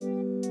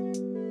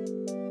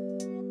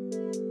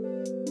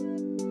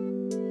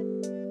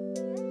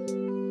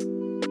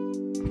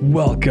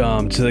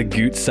Welcome to the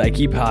Goot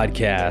Psyche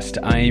Podcast.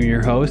 I am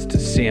your host,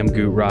 Sam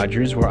Goot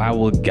Rogers, where I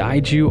will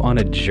guide you on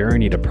a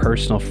journey to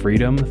personal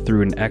freedom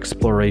through an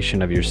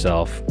exploration of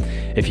yourself.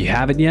 If you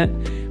haven't yet,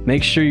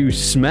 make sure you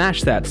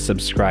smash that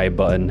subscribe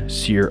button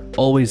so you're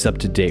always up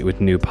to date with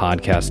new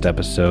podcast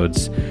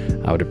episodes.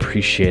 I would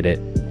appreciate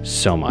it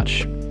so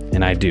much.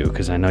 And I do,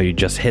 because I know you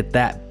just hit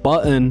that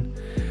button.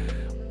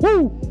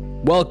 Woo!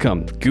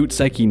 Welcome, Goot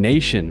Psyche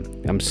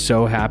Nation. I'm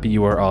so happy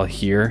you are all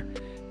here.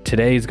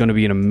 Today is going to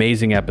be an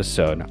amazing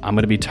episode. I'm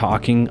going to be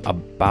talking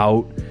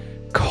about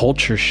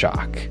culture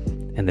shock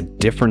and the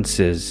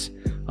differences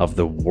of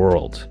the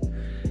world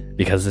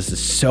because this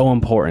is so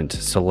important.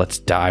 So let's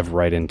dive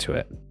right into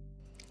it.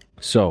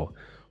 So,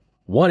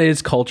 what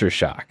is culture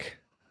shock?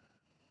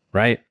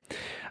 Right?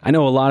 I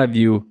know a lot of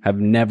you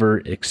have never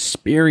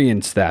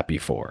experienced that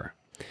before.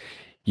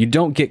 You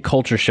don't get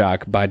culture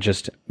shock by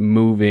just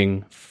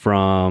moving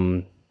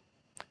from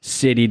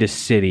city to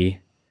city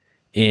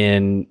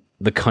in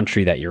the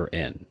country that you're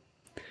in.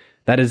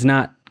 That is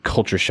not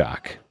culture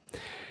shock.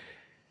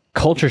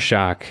 Culture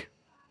shock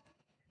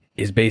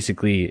is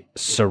basically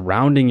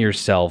surrounding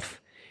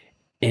yourself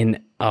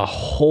in a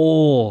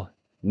whole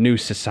new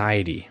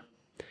society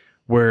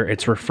where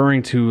it's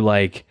referring to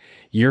like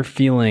you're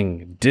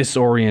feeling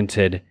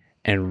disoriented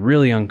and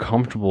really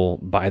uncomfortable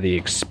by the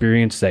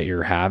experience that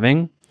you're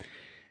having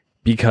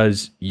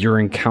because you're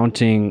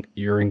encountering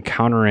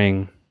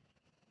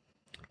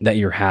that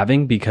you're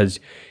having because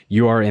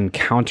you are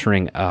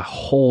encountering a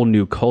whole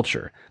new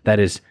culture that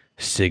is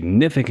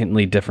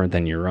significantly different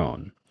than your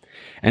own.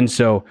 And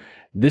so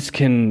this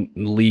can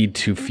lead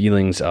to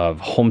feelings of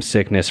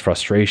homesickness,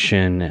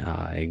 frustration,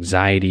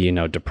 anxiety,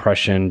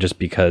 depression, just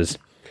because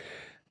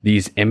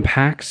these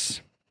impacts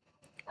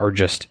are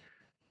just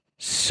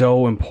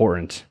so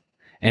important.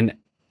 And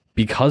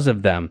because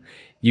of them,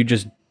 you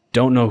just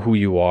don't know who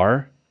you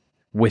are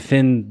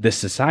within this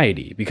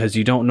society because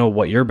you don't know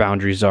what your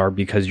boundaries are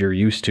because you're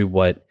used to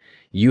what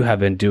you have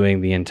been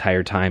doing the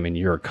entire time in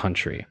your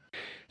country.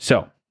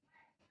 So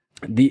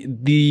the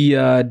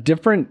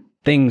different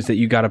things that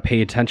you got to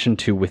pay attention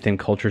to within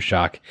culture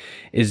shock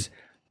is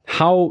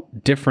how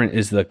different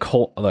is the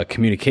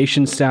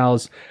communication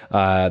styles,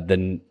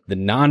 the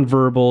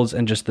nonverbals,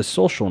 and just the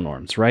social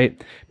norms,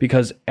 right?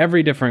 Because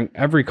every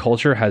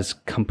culture has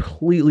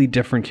completely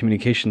different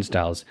communication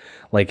styles,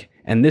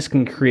 and this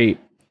can create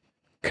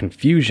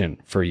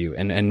confusion for you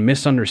and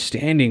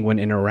misunderstanding when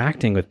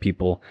interacting with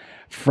people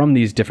from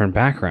these different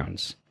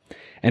backgrounds.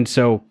 And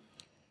so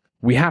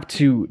we have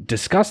to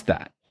discuss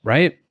that,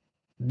 right?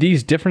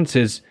 These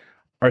differences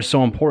are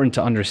so important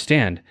to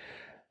understand.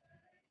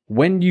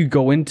 When you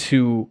go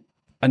into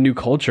a new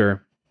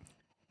culture,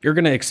 you're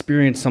going to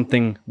experience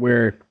something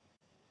where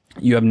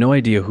you have no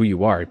idea who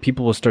you are.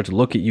 People will start to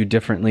look at you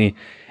differently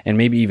and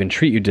maybe even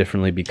treat you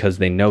differently because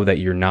they know that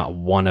you're not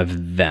one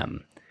of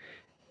them.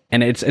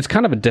 And it's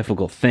kind of a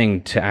difficult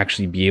thing to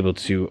actually be able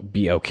to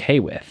be okay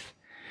with.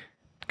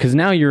 Because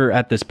now you're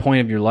at this point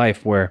of your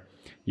life where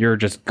you're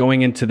just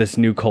going into this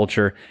new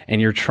culture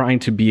and you're trying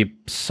to be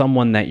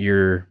someone that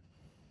you're,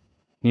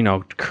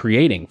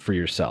 creating for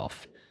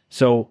yourself.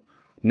 So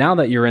now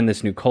that you're in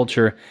this new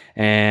culture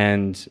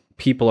and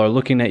people are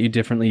looking at you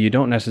differently, you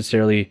don't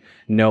necessarily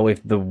know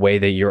if the way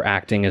that you're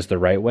acting is the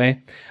right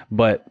way.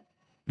 But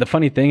the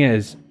funny thing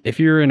is, if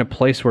you're in a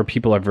place where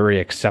people are very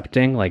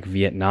accepting, like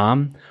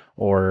Vietnam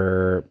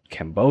or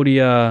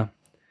Cambodia,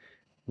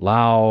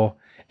 Laos,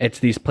 it's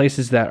these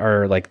places that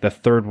are like the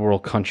third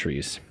world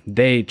countries.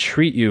 They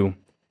treat you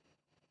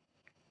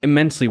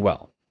immensely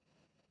well.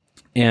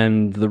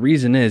 And the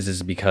reason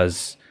is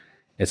because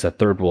it's a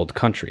third world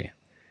country.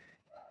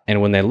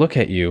 And when they look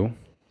at you,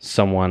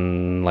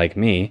 someone like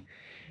me,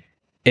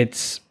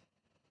 it's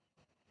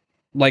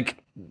like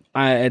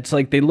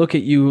they look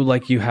at you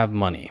like you have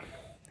money.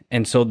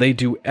 And so they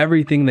do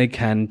everything they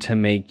can to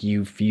make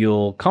you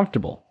feel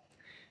comfortable.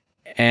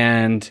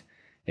 And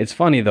it's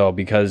funny though,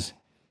 because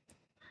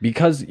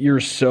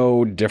you're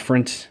so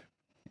different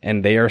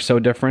and they are so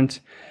different,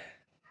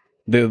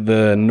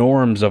 the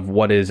norms of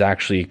what is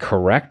actually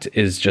correct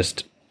is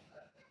just,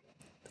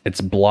 it's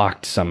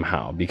blocked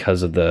somehow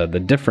because of the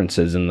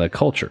differences in the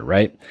culture,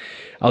 right?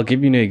 I'll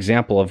give you an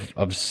example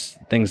of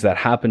things that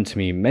happened to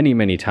me many,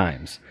 many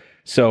times.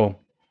 So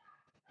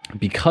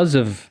because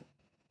of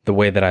the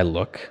way that I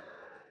look,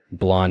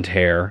 blonde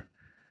hair,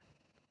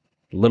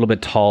 a little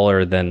bit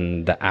taller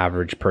than the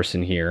average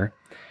person here,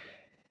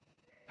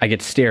 I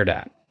get stared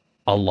at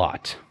a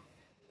lot.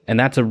 And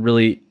that's a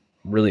really,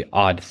 really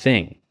odd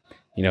thing.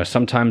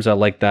 Sometimes I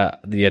like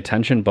the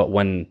attention, but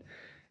when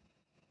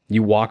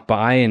you walk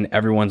by and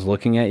everyone's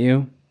looking at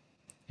you,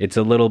 it's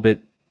a little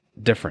bit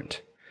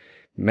different.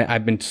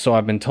 I've been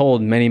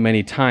told many,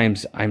 many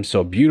times I'm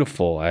so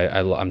beautiful.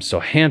 I'm so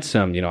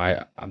handsome.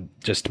 I'm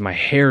just, my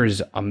hair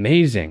is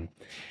amazing.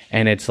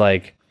 And it's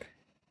like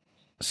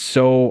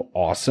so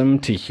awesome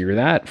to hear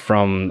that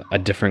from a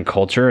different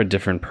culture, a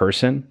different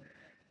person.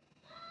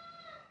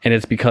 And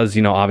it's because,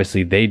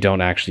 obviously they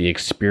don't actually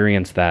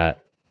experience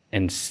that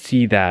and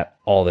see that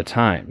all the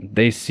time.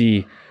 They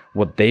see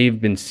what they've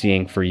been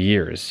seeing for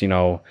years,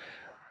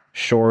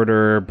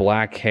 shorter,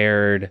 black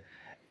haired,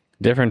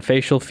 different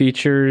facial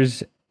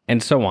features,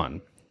 and so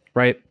on,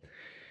 right?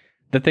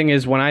 The thing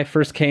is, when I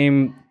first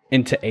came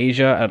into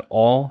Asia at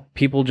all,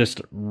 people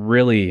just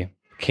really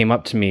came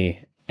up to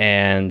me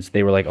and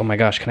they were like, "Oh my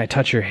gosh, can I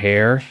touch your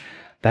hair?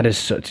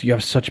 You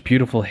have such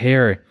beautiful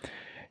hair.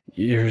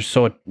 You're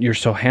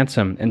so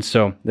handsome." And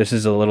so this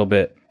is a little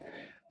bit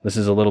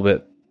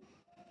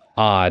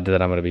odd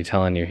that I'm going to be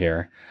telling you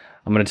here.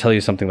 I'm going to tell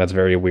you something that's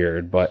very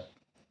weird, but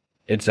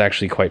it's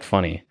actually quite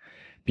funny,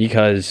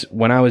 because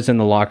when I was in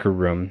the locker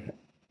room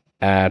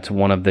at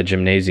one of the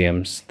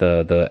gymnasiums,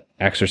 the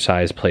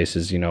exercise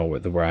places,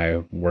 where I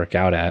work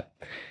out at,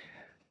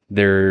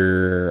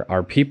 there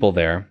are people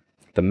there,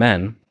 the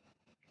men,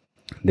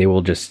 they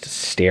will just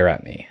stare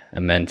at me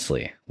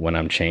immensely when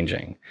I'm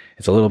changing.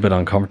 It's a little bit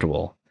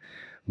uncomfortable,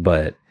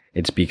 but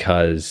it's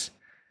because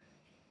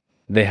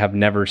they have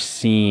never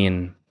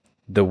seen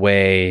the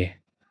way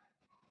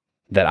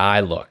that I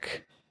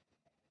look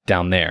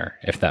down there,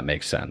 if that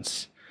makes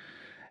sense.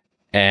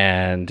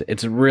 And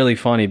it's really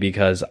funny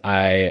because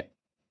I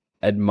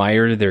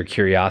admire their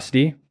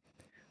curiosity,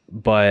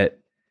 but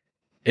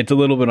it's a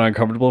little bit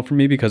uncomfortable for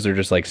me because they're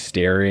just like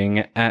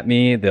staring at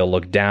me. They'll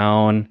look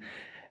down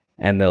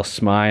and they'll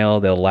smile,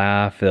 they'll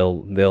laugh,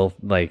 they'll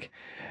like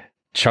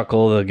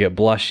chuckle, they'll get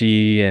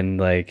blushy, and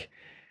like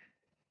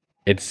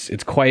it's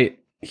quite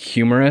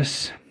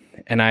humorous.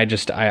 And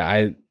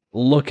I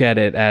look at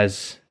it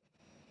as,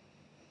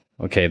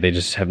 okay, they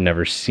just have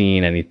never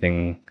seen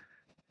anything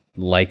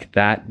like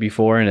that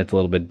before, and it's a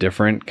little bit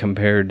different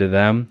compared to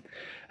them.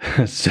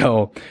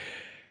 So,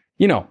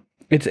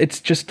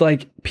 it's just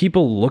like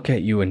people look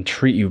at you and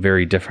treat you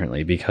very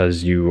differently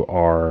because you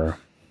are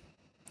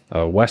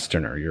a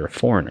Westerner, you're a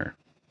foreigner.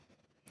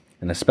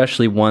 And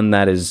especially one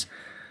that is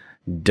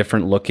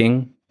different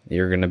looking,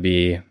 you're going to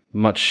be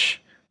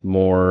much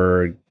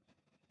more,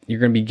 you're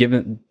going to be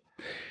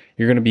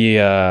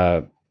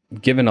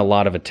given a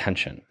lot of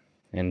attention.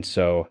 And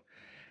so,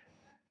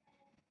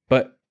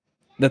 but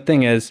the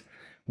thing is,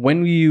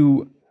 when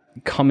you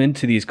come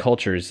into these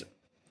cultures,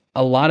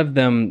 a lot of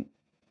them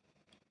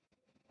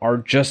are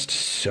just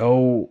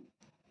so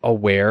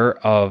aware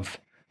of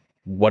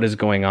what is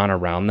going on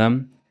around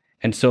them.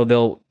 And so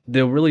they'll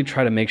really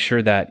try to make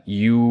sure that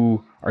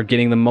you are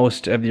getting the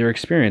most of your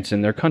experience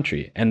in their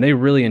country. And they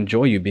really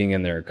enjoy you being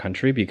in their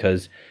country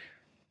because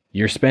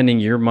you're spending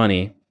your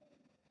money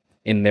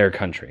in their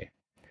country.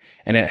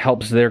 And it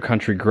helps their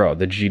country grow,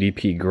 the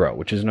GDP grow,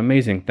 which is an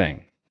amazing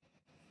thing.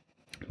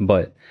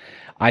 But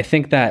I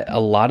think that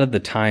a lot of the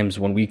times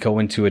when we go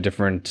into a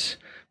different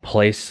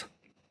place,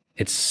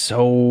 it's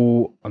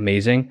so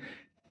amazing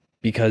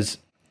because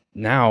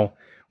now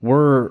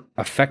we're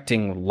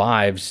affecting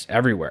lives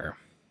everywhere.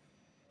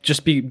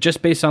 Just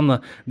based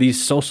on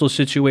these social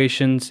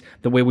situations,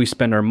 the way we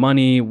spend our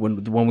money,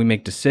 when we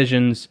make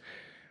decisions,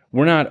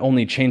 we're not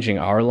only changing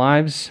our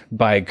lives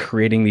by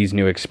creating these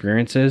new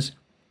experiences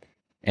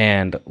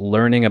and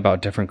learning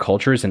about different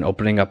cultures and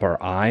opening up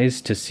our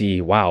eyes to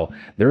see, wow,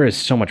 there is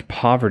so much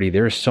poverty.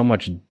 There is so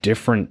much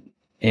different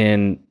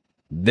in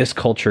this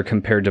culture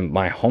compared to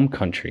my home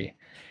country.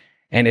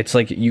 And it's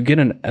like you get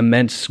an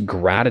immense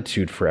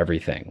gratitude for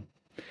everything.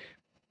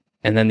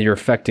 And then you're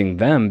affecting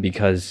them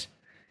because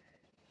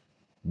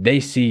they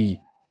see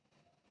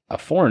a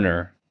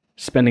foreigner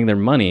spending their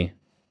money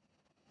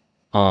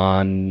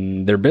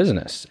on their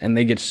business and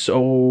they get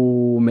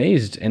so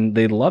amazed and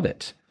they love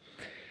it.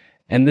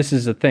 And this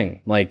is the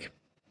thing, like,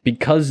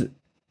 because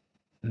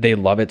they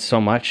love it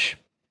so much,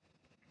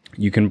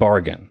 you can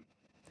bargain,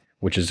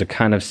 which is a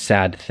kind of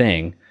sad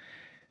thing,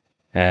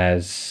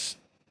 as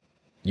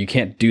you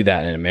can't do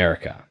that in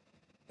America,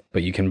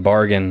 but you can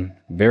bargain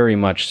very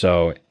much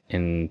so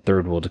in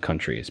third world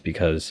countries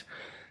because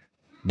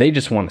they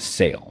just want a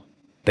sale.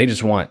 They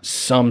just want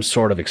some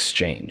sort of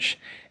exchange.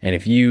 And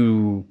if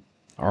you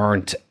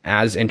aren't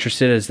as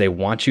interested as they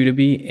want you to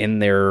be in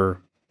their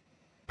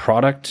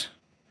product,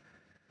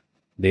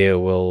 they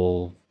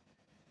will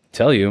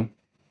tell you,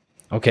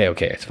 okay,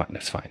 it's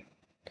fine.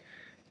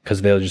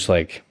 Because they'll just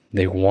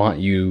they want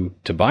you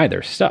to buy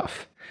their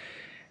stuff.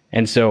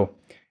 And so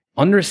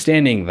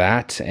understanding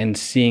that and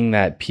seeing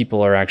that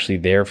people are actually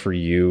there for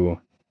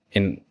you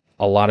in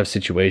a lot of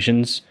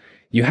situations,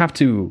 you have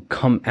to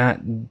come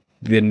at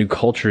the new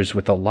cultures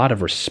with a lot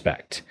of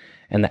respect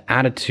and the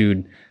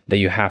attitude that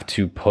you have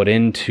to put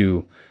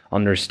into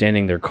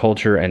understanding their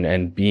culture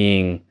and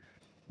being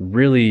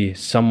really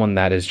someone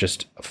that is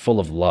just full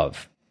of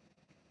love.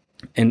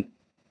 And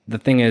the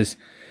thing is,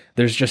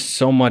 there's just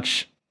so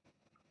much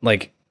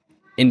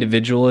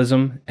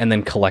individualism and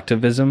then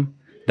collectivism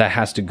that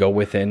has to go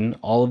within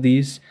all of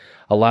these.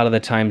 A lot of the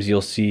times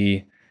you'll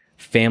see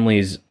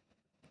families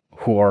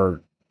who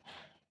are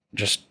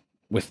just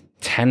with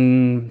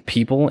 10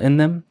 people in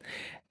them,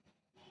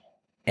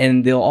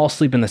 and they'll all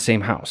sleep in the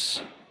same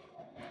house.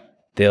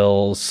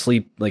 They'll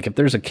sleep, if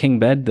there's a king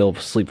bed, they'll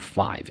sleep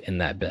 5 in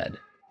that bed.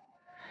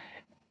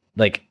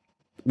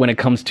 when it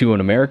comes to an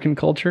American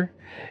culture,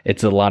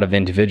 it's a lot of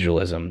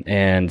individualism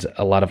and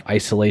a lot of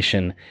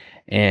isolation,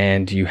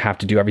 and you have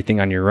to do everything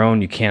on your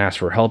own. You can't ask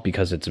for help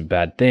because it's a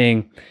bad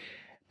thing.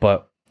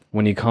 But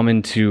when you come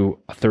into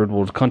a third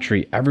world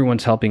country,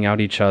 everyone's helping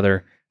out each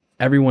other.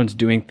 Everyone's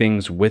doing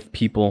things with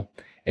people.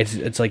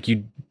 It's like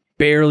you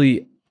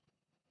barely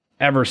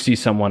ever see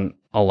someone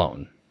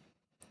alone.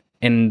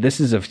 And this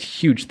is a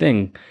huge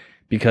thing,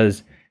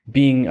 because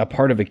being a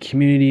part of a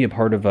community, a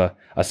part of a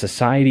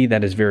society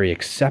that is very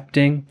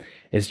accepting,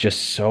 is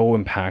just so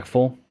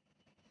impactful.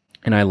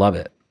 And I love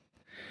it.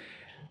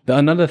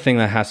 Another thing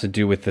that has to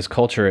do with this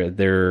culture,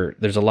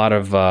 there's a lot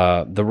of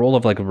the role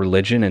of like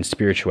religion and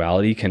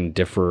spirituality can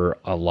differ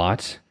a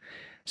lot.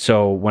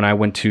 So when I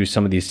went to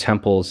some of these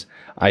temples,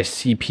 I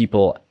see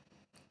people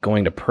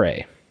going to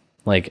pray.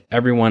 Like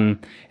everyone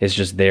is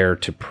just there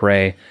to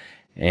pray,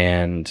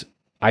 and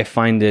I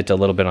find it a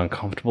little bit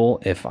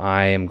uncomfortable if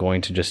I am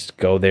going to just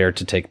go there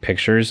to take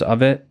pictures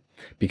of it,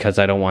 because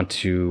I don't want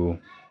to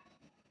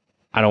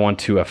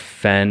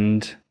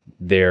offend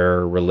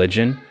their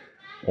religion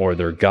or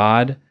their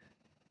God.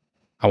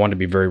 I want to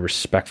be very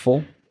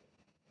respectful,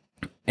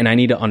 and I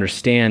need to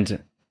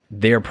understand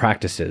their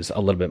practices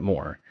a little bit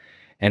more.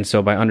 And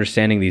so by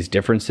understanding these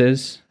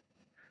differences,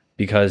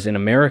 because in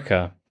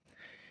America,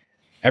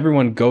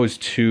 everyone goes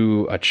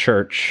to a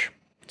church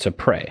to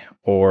pray,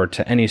 or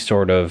to any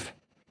sort of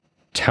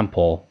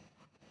temple,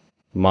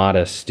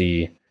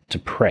 modesty, to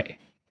pray.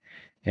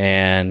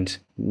 And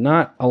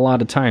not a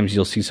lot of times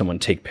you'll see someone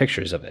take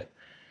pictures of it.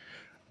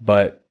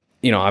 But,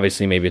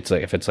 obviously maybe it's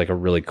like, if it's like a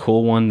really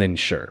cool one, then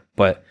sure.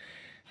 But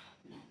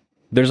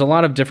there's a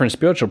lot of different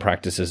spiritual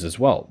practices as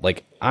well.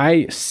 Like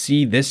I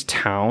see this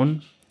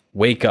town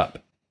wake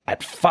up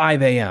at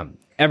 5 a.m.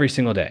 every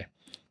single day.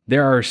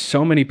 There are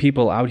so many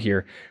people out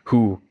here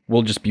who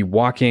will just be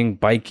walking,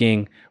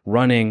 biking,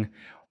 running,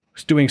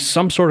 doing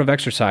some sort of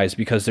exercise,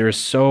 because they're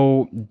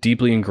so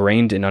deeply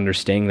ingrained in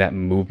understanding that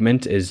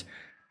movement is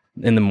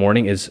in the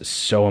morning is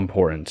so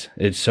important.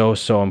 It's so,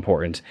 so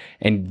important.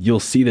 And you'll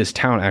see this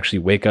town actually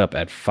wake up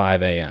at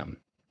 5 a.m.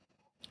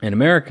 In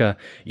America,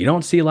 you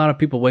don't see a lot of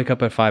people wake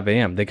up at 5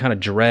 a.m. They kind of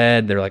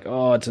dread. They're like,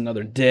 oh, it's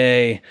another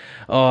day.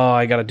 Oh,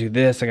 I got to do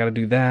this. I got to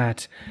do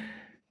that.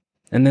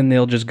 And then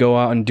they'll just go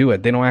out and do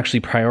it. They don't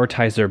actually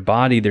prioritize their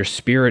body, their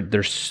spirit,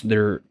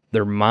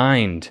 their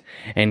mind.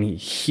 And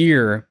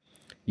here,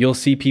 you'll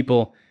see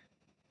people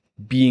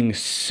being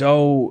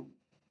so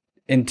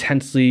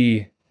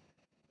intensely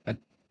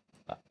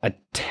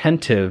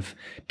attentive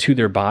to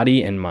their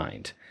body and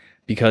mind,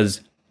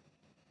 because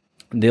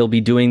they'll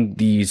be doing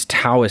these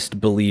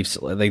Taoist beliefs,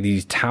 like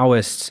these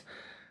Taoist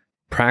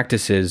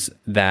practices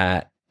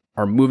that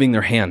are moving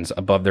their hands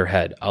above their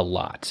head a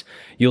lot.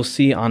 You'll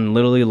see on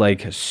literally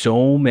like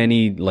so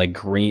many like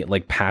green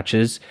like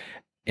patches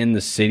in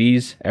the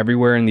cities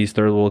everywhere in these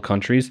third world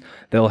countries,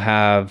 they'll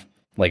have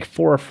like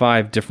 4 or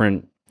 5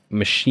 different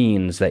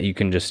machines that you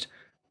can just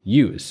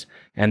use.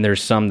 And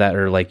there's some that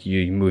are like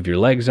you move your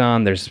legs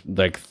on. There's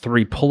like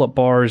 3 pull-up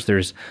bars.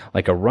 There's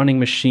like a running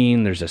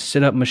machine. There's a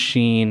sit-up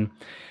machine.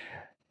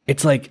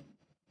 It's like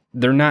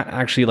they're not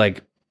actually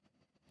like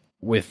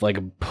with like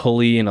a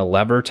pulley and a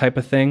lever type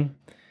of thing.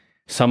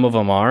 Some of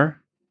them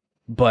are,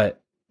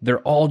 but they're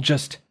all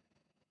just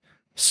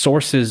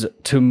sources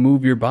to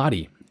move your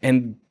body.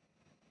 And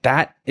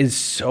that is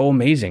so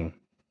amazing.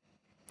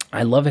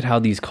 I love it how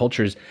these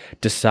cultures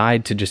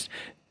decide to just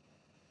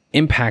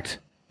impact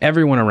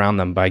everyone around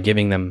them by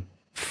giving them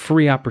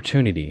free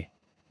opportunity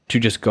to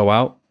just go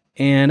out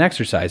and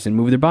exercise and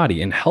move their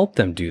body and help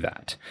them do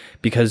that,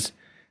 because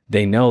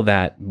they know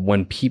that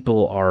when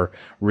people are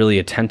really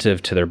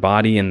attentive to their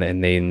body and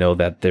they know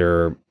that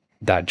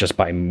that just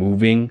by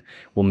moving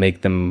will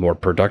make them more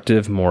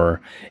productive,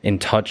 more in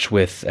touch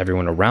with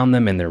everyone around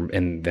them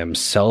and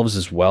themselves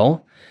as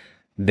well,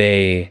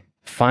 they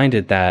find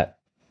it that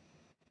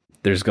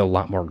there's a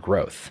lot more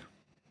growth.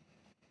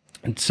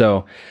 And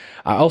so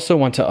I also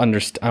want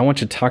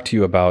to talk to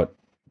you about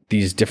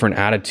these different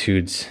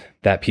attitudes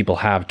that people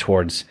have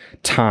towards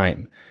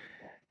time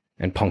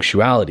and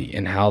punctuality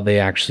and how they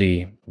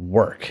actually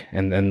work,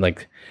 and then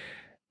like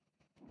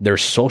their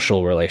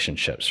social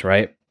relationships,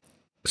 right?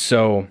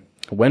 So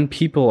when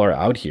people are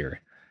out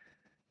here,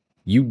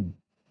 you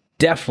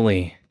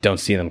definitely don't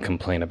see them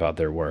complain about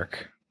their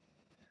work.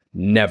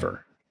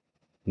 Never.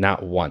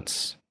 Not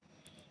once.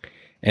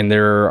 And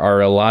there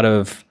are a lot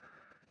of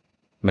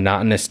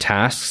monotonous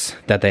tasks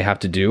that they have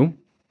to do.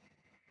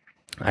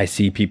 I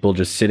see people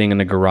just sitting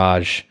in a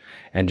garage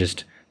and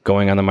just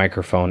going on the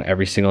microphone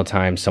every single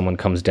time someone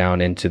comes down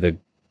into the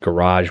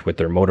garage with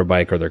their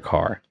motorbike or their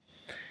car,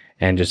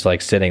 and just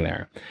like sitting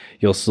there.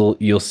 You'll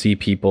see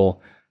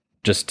people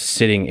just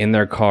sitting in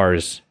their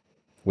cars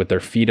with their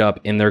feet up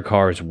in their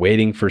cars,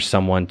 waiting for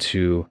someone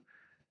to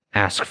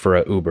ask for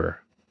a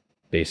Uber,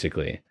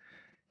 basically.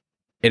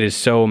 It is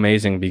so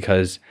amazing,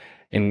 because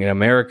in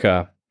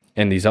America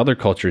and these other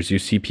cultures, you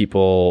see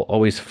people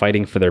always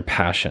fighting for their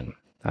passion.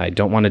 I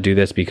don't want to do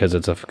this because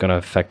it's going to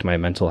affect my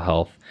mental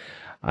health.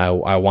 I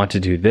want to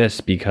do this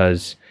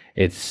because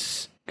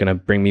it's going to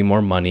bring me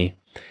more money.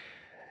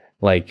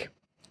 Like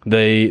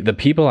the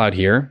people out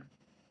here,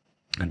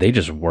 they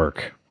just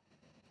work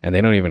and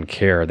they don't even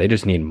care. They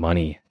just need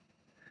money.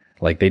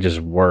 Like they just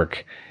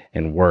work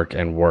and work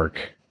and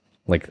work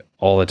like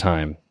all the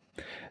time.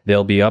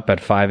 They'll be up at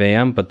 5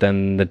 a.m., but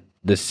then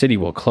the city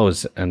will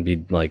close and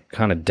be like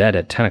kind of dead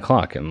at 10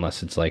 o'clock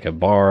unless it's like a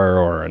bar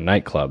or a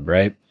nightclub,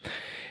 right?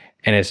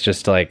 And it's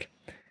just like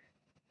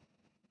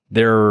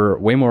they're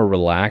way more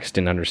relaxed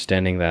in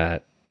understanding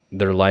that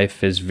their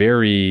life is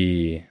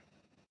very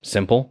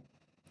simple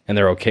and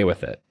they're okay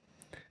with it.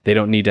 They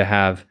don't need to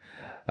have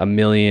 $1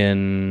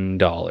 million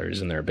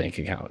in their bank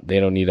account. They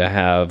don't need to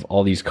have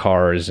all these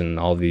cars and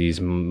all these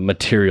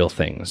material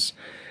things.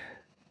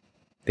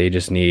 They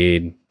just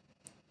need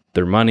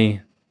their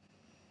money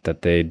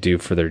that they do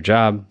for their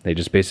job. They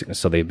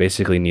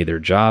basically need their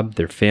job,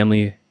 their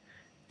family,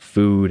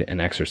 food,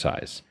 and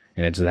exercise.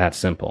 And it's that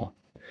simple.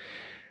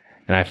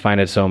 And I find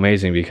it so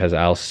amazing because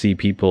I'll see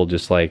people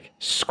just like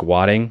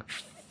squatting,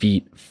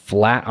 feet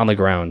flat on the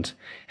ground,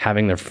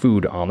 having their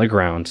food on the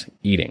ground,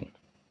 eating.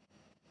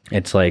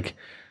 It's like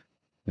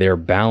their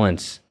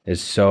balance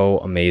is so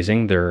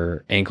amazing.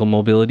 Their ankle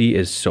mobility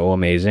is so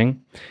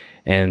amazing.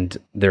 And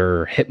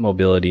their hip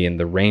mobility and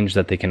the range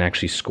that they can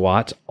actually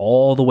squat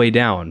all the way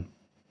down,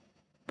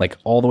 like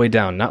all the way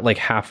down, not like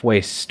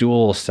halfway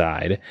stool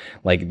side,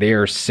 like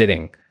they're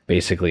sitting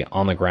basically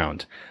on the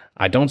ground.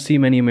 I don't see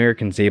many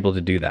Americans able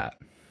to do that.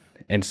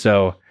 And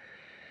so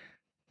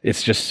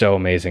it's just so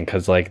amazing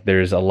because like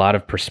there's a lot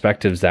of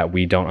perspectives that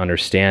we don't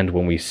understand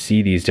when we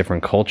see these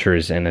different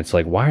cultures. And it's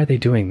like, why are they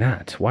doing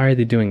that? Why are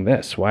they doing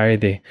this? Why are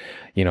they,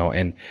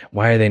 and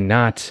why are they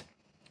not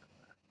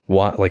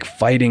like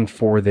fighting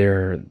for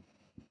their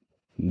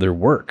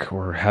work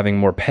or having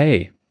more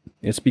pay?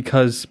 It's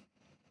because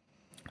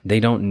they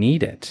don't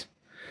need it.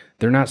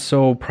 They're not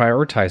so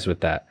prioritized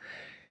with that.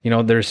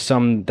 There's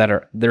some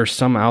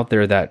out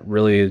there that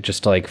really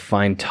just like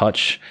find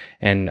touch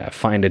and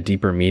find a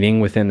deeper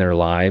meaning within their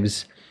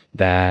lives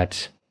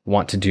that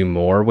want to do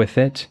more with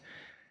it.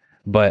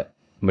 But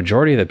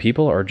majority of the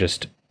people are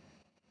just,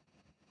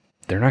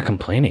 they're not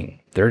complaining.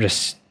 They're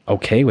just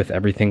okay with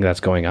everything that's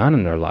going on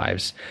in their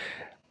lives.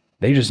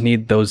 They just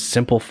need those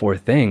simple 4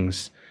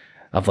 things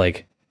of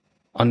like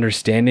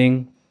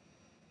understanding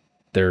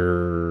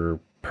their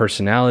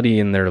personality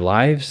in their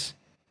lives.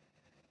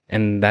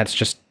 And that's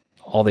just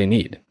all they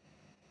need.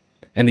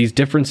 And these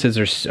differences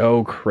are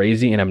so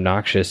crazy and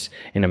obnoxious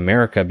in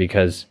America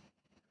because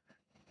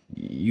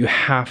you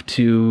have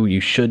to,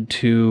 you should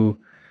to,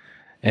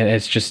 and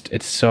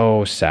it's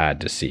so sad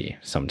to see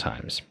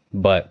sometimes.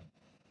 But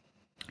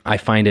I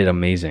find it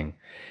amazing.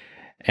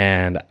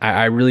 And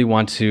I really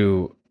want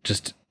to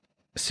just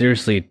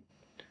seriously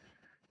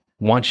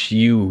want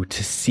you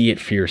to see it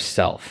for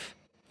yourself,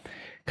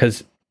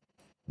 because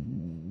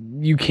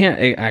you can't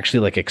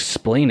actually like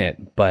explain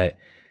it, but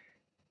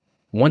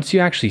once you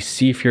actually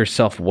see for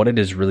yourself what it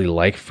is really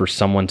like for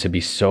someone to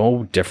be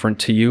so different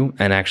to you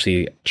and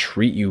actually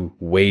treat you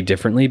way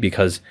differently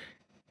because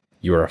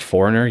you're a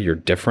foreigner, you're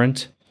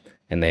different,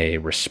 and they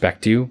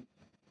respect you,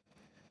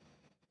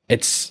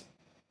 it's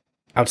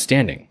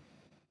outstanding.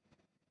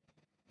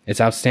 It's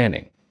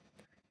outstanding.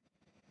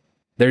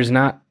 There's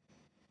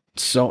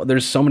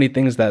so many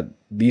things that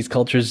these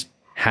cultures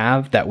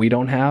have that we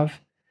don't have,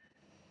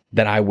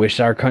 that I wish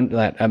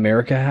that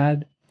America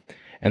had.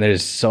 And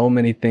there's so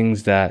many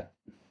things that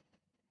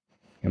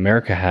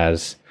America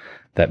has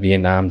that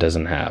Vietnam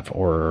doesn't have,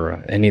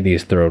 or any of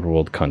these third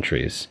world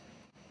countries,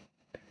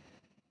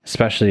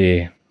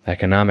 especially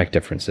economic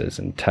differences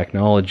and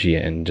technology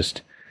and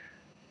just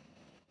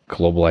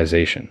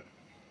globalization.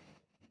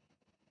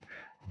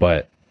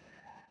 But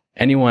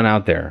anyone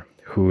out there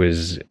who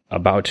is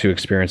about to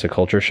experience a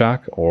culture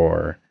shock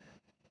or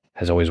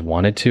has always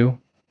wanted to,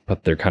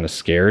 but they're kind of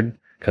scared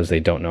because they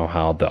don't know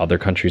how the other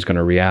country is going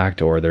to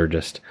react, or they're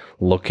just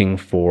looking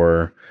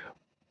for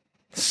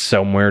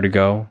somewhere to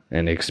go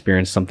and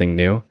experience something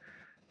new,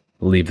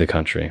 leave the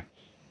country.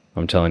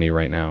 I'm telling you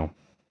right now,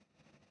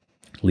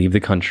 leave the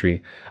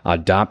country,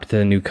 adopt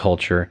the new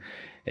culture.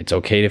 It's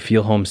okay to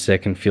feel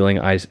homesick and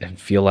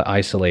feel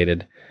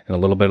isolated and a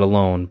little bit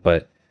alone,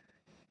 but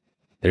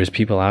there's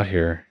people out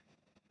here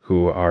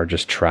who are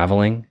just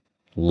traveling,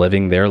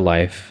 living their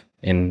life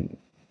in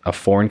a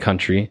foreign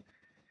country,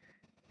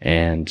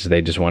 and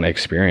they just want to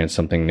experience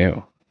something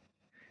new.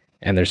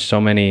 And there's so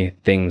many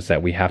things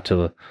that we have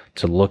to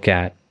look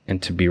at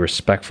and to be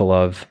respectful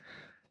of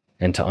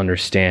and to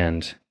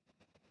understand,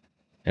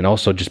 and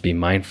also just be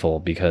mindful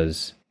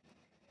because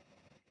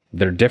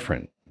they're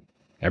different.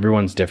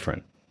 Everyone's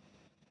different.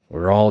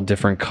 We're all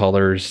different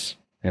colors.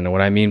 And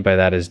what I mean by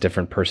that is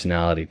different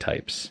personality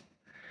types.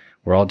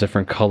 We're all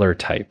different color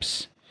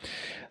types.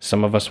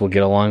 Some of us will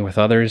get along with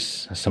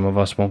others. Some of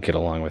us won't get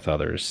along with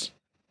others.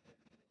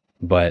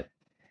 But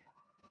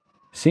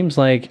it seems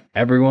like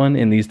everyone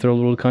in these third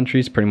world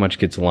countries pretty much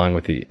gets along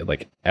with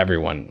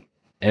everyone.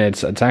 And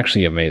it's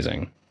actually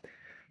amazing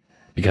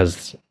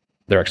because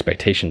their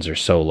expectations are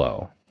so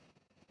low.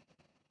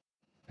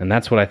 And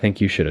that's what I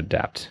think you should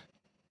adapt.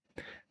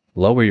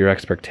 Lower your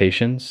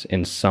expectations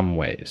in some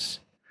ways.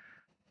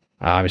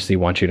 I obviously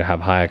want you to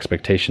have high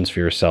expectations for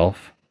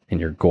yourself and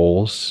your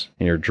goals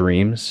and your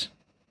dreams.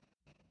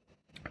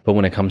 But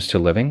when it comes to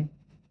living,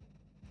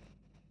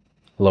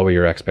 lower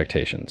your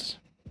expectations.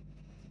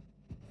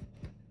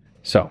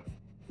 So,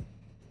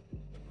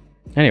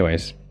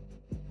 anyways,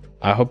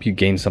 I hope you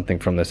gained something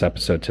from this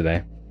episode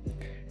today.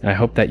 And I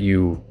hope that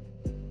you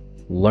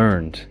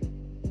learned,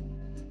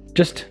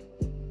 just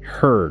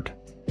heard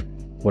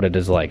what it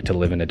is like to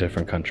live in a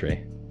different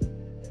country.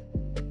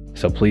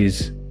 So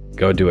please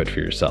go do it for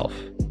yourself.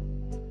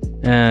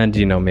 And,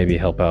 maybe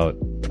help out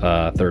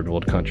a third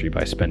world country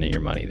by spending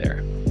your money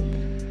there.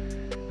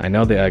 I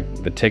know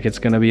the ticket's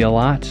going to be a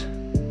lot.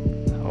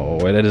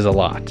 Oh, it is a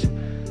lot.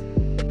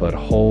 But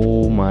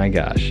oh my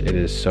gosh, it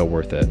is so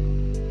worth it.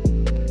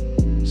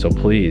 So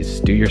please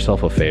do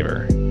yourself a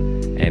favor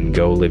and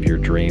go live your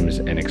dreams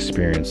and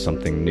experience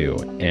something new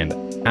and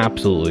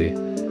absolutely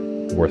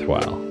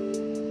worthwhile.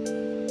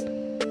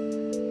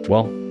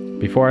 Well,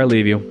 before I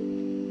leave you,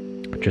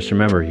 just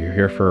remember you're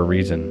here for a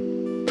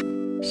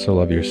reason. So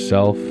love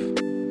yourself,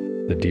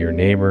 the dear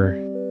neighbor,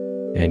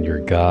 and your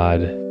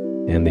God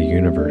and the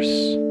universe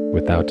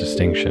without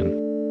distinction.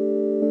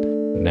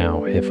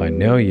 Now, if I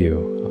know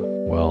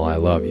you, well, I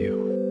love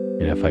you.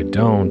 And if I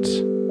don't,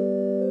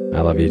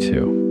 I love you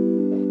too.